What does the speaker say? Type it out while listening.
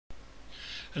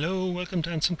Hello, welcome to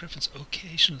Anson Griffin's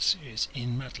occasional series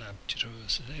in Matlab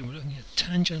tutorials. Today we're looking at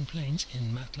tangent planes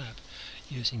in Matlab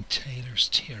using Taylor's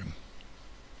theorem.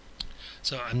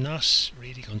 So I'm not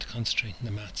really going to concentrate on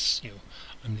the maths,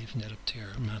 I'm leaving that up to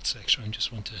your maths lecture. I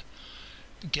just want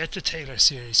to get the Taylor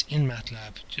series in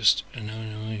Matlab, and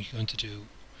I'm only going to do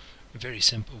a very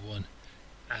simple one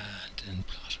and then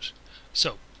plot it.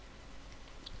 So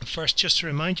first, just to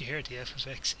remind you here, the f of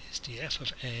x is the f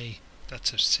of a.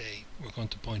 That's to say we're going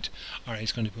to point our a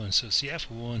is going to be 1. So it's the f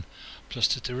of 1 plus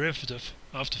the derivative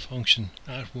of the function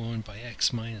at 1 by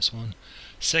x minus 1,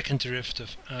 second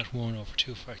derivative at 1 over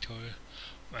 2 factorial,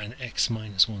 and x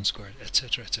minus 1 squared,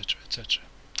 etc, etc, etc.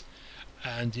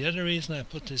 And the other reason I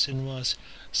put this in was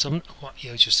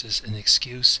just as an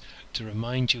excuse to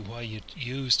remind you why you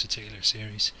use the Taylor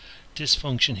series. This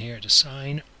function here, the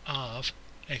sine of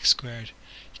x squared,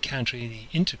 you can't really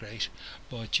integrate,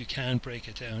 but you can break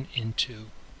it down into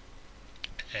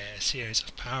a series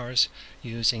of powers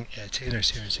using a Taylor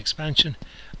series expansion,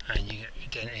 and you're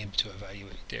then able to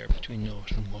evaluate there between 0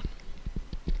 and 1.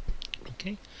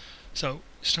 Okay, so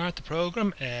start the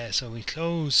program. So we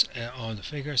close all the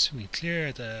figures, we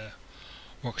clear the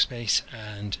workspace,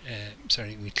 and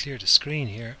we clear the screen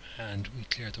here, and we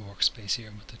clear the workspace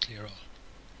here with the clear all.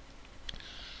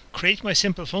 Create my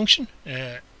simple function.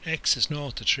 X is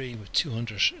 0 to 3 with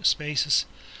 200 spaces,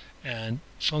 and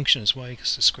function is y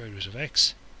equals the square root of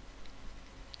x.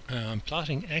 I'm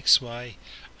plotting xy,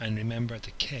 and remember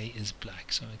the k is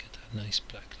black, so I get that nice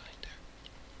black line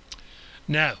there.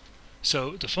 Now,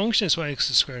 so the function is y equals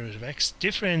the square root of x.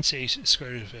 Differentiate the square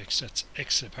root of x, that's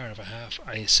x to the power of a half.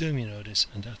 I assume you know this,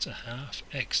 and that's a half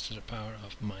x to the power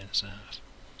of minus a half.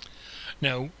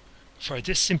 Now, for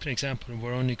this simple example,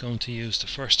 we're only going to use the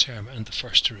first term and the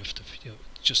first derivative,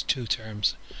 just two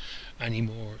terms. Any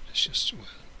more is just, well,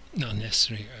 not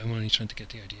necessary. I'm only trying to get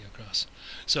the idea across.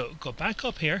 So go back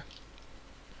up here.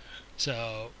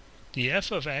 So the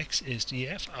f of x is the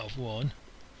f of 1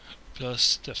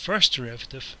 plus the first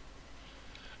derivative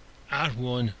at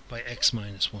 1 by x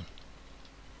minus 1.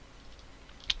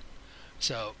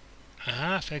 So a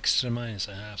half x to the minus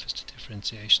a half is the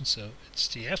differentiation, so it's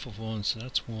the f of 1, so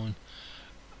that's 1,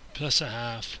 plus a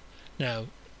half. Now,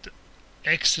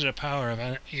 x to the power of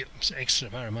x to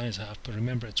the power of minus a half, but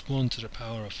remember it's 1 to the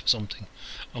power of something,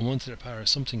 and 1 to the power of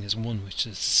something is 1, which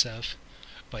is itself,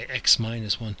 by x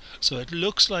minus 1. So it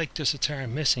looks like there's a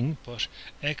term missing, but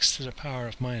x to the power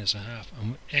of minus a half,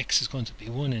 and x is going to be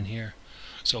 1 in here.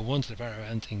 So 1 to the power of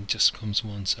anything just becomes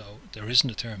 1, so there isn't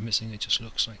a term missing, it just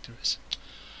looks like there is.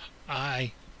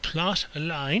 I plot a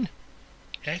line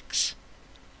x,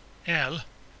 L.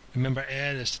 Remember,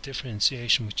 L is the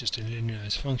differentiation, which is the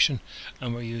linearized function,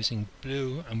 and we're using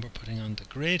blue, and we're putting on the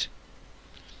grid.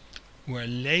 We're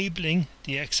labeling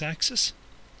the x-axis.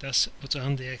 That's what's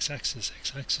on the x-axis.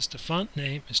 The font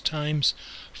name is times,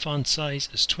 font size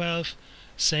is 12.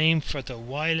 Same for the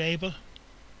y label,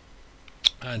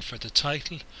 and for the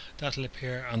title, that'll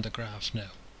appear on the graph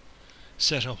now.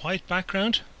 Set a white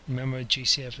background. Remember,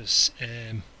 GCF is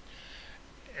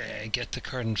get the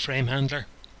current frame handler,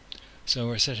 so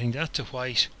we're setting that to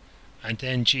white, and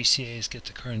then GCA is get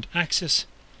the current axis,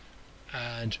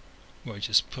 and we're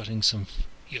just putting some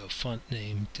font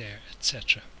name there,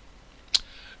 etc.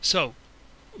 So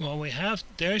what we have,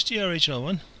 there's the original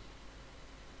one.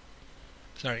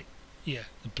 The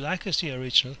black is the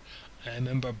original.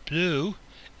 Remember, blue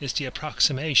is the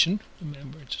approximation.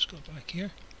 Remember, just go back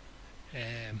here.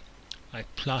 I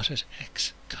plotted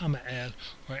x comma L,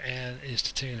 where L is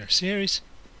the Taylor series.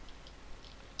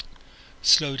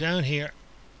 Slow down here.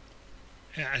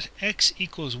 At x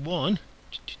equals 1,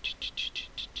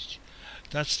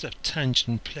 that's the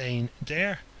tangent plane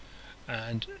there,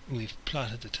 and we've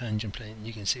plotted the tangent plane.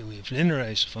 You can see we've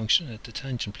linearized the function at the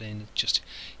tangent plane, just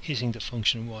hitting the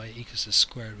function y equals the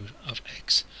square root of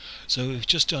x. So we've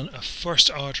just done a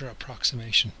first order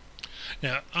approximation.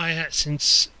 Now, I had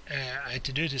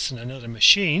to do this in another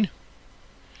machine,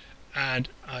 and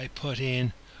I put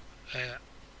in,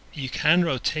 you can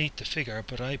rotate the figure,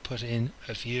 but I put in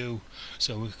a view,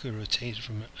 so we could rotate it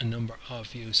from a number of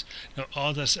views. Now,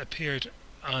 all that's appeared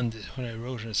on when I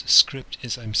wrote it as a script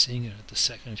is I'm seeing it at the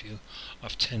second view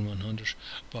of 10, 100,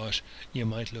 but you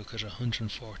might look at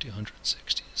 140,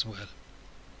 160 as well.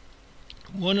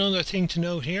 One other thing to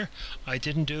note here, I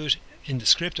didn't do it in the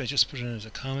script, I just put it in as a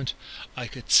comment. I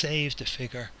could save the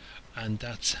figure, and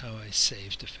that's how I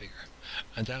saved the figure,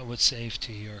 and that would save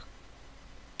to your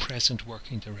present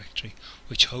working directory,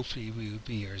 which hopefully will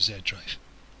be your Z drive.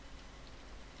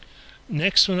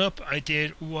 Next one up, I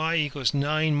did y equals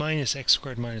 9 minus x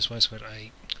squared minus y squared.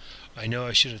 I I know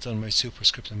I should have done my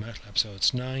superscript in Matlab, so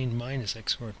it's 9 minus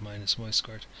x squared minus y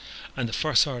squared, and the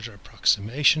first order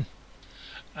approximation.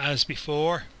 As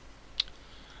before,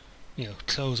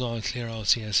 close all, clear all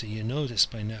CSE, you know this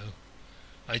by now.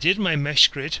 I did my mesh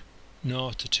grid,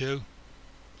 0 to 2.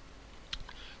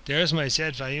 There's my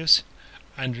z values,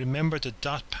 and remember the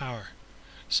dot power.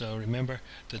 So remember,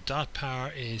 the dot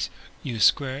power is you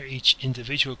square each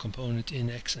individual component in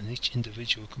x and each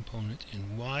individual component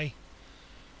in y.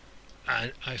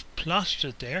 And I've plotted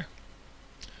it there,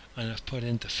 and I've put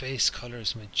in the face color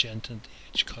is magenta, the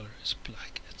edge color is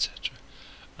black, etc.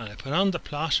 And I put on the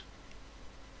plot,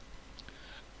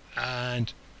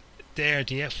 and there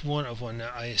the f1 of 1.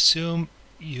 Now I assume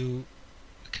you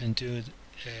can do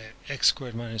x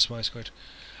squared minus y squared.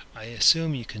 I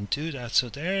assume you can do that. So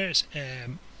there's so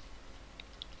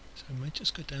I might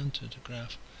just go down to the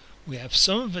graph. We have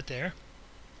some of it there.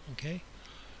 Okay,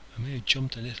 I may have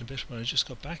jumped a little bit, but I just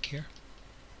got back here.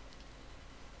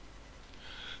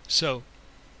 So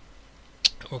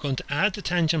we're going to add the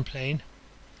tangent plane,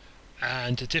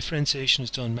 and the differentiation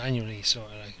is done manually, so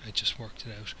I just worked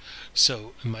it out.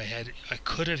 So in my head I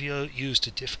could have used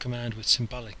the diff command with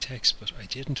symbolic text, but I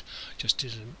didn't, just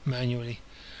did it manually.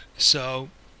 So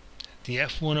the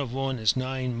f1 of 1 is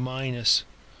 9 minus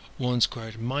 1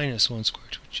 squared minus 1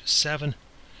 squared, which is 7.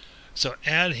 So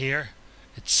L here,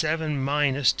 it's 7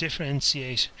 minus,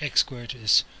 differentiate x squared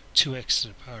is 2x to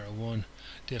the power of 1,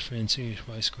 differentiate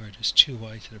y squared is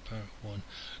 2y to the power of 1.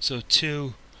 So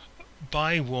 2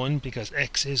 by 1, because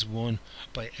x is 1,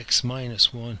 by x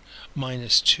minus 1,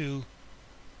 minus 2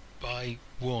 by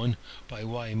 1 by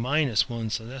y minus 1,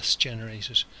 so that's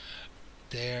generated.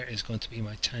 There is going to be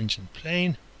my tangent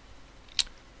plane.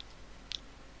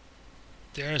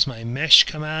 There's my mesh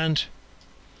command.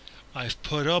 I've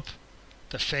put up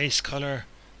the face color,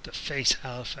 the face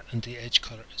alpha, and the edge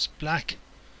color is black.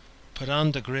 Put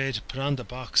on the grid, put on the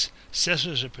box, set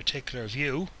it at a particular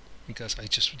view, because I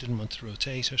just didn't want to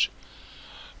rotate it.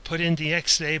 Put in the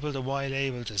X label, the Y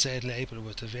label, the Z label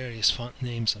with the various font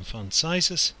names and font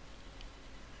sizes.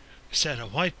 Set a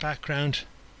white background,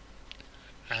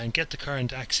 and get the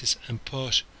current axis and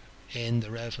put in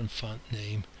the relevant font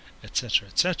name, etc.,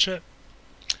 etc.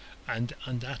 And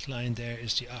on that line there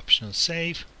is the optional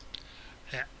save.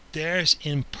 There's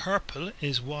in purple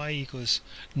is y equals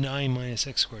 9 minus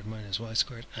x squared minus y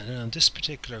squared, and then on this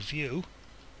particular view,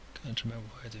 can't remember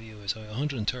where the view is,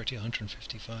 130,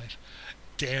 155,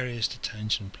 there is the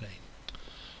tangent plane.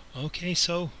 Okay,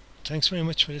 so thanks very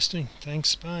much for listening.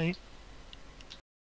 Thanks, bye.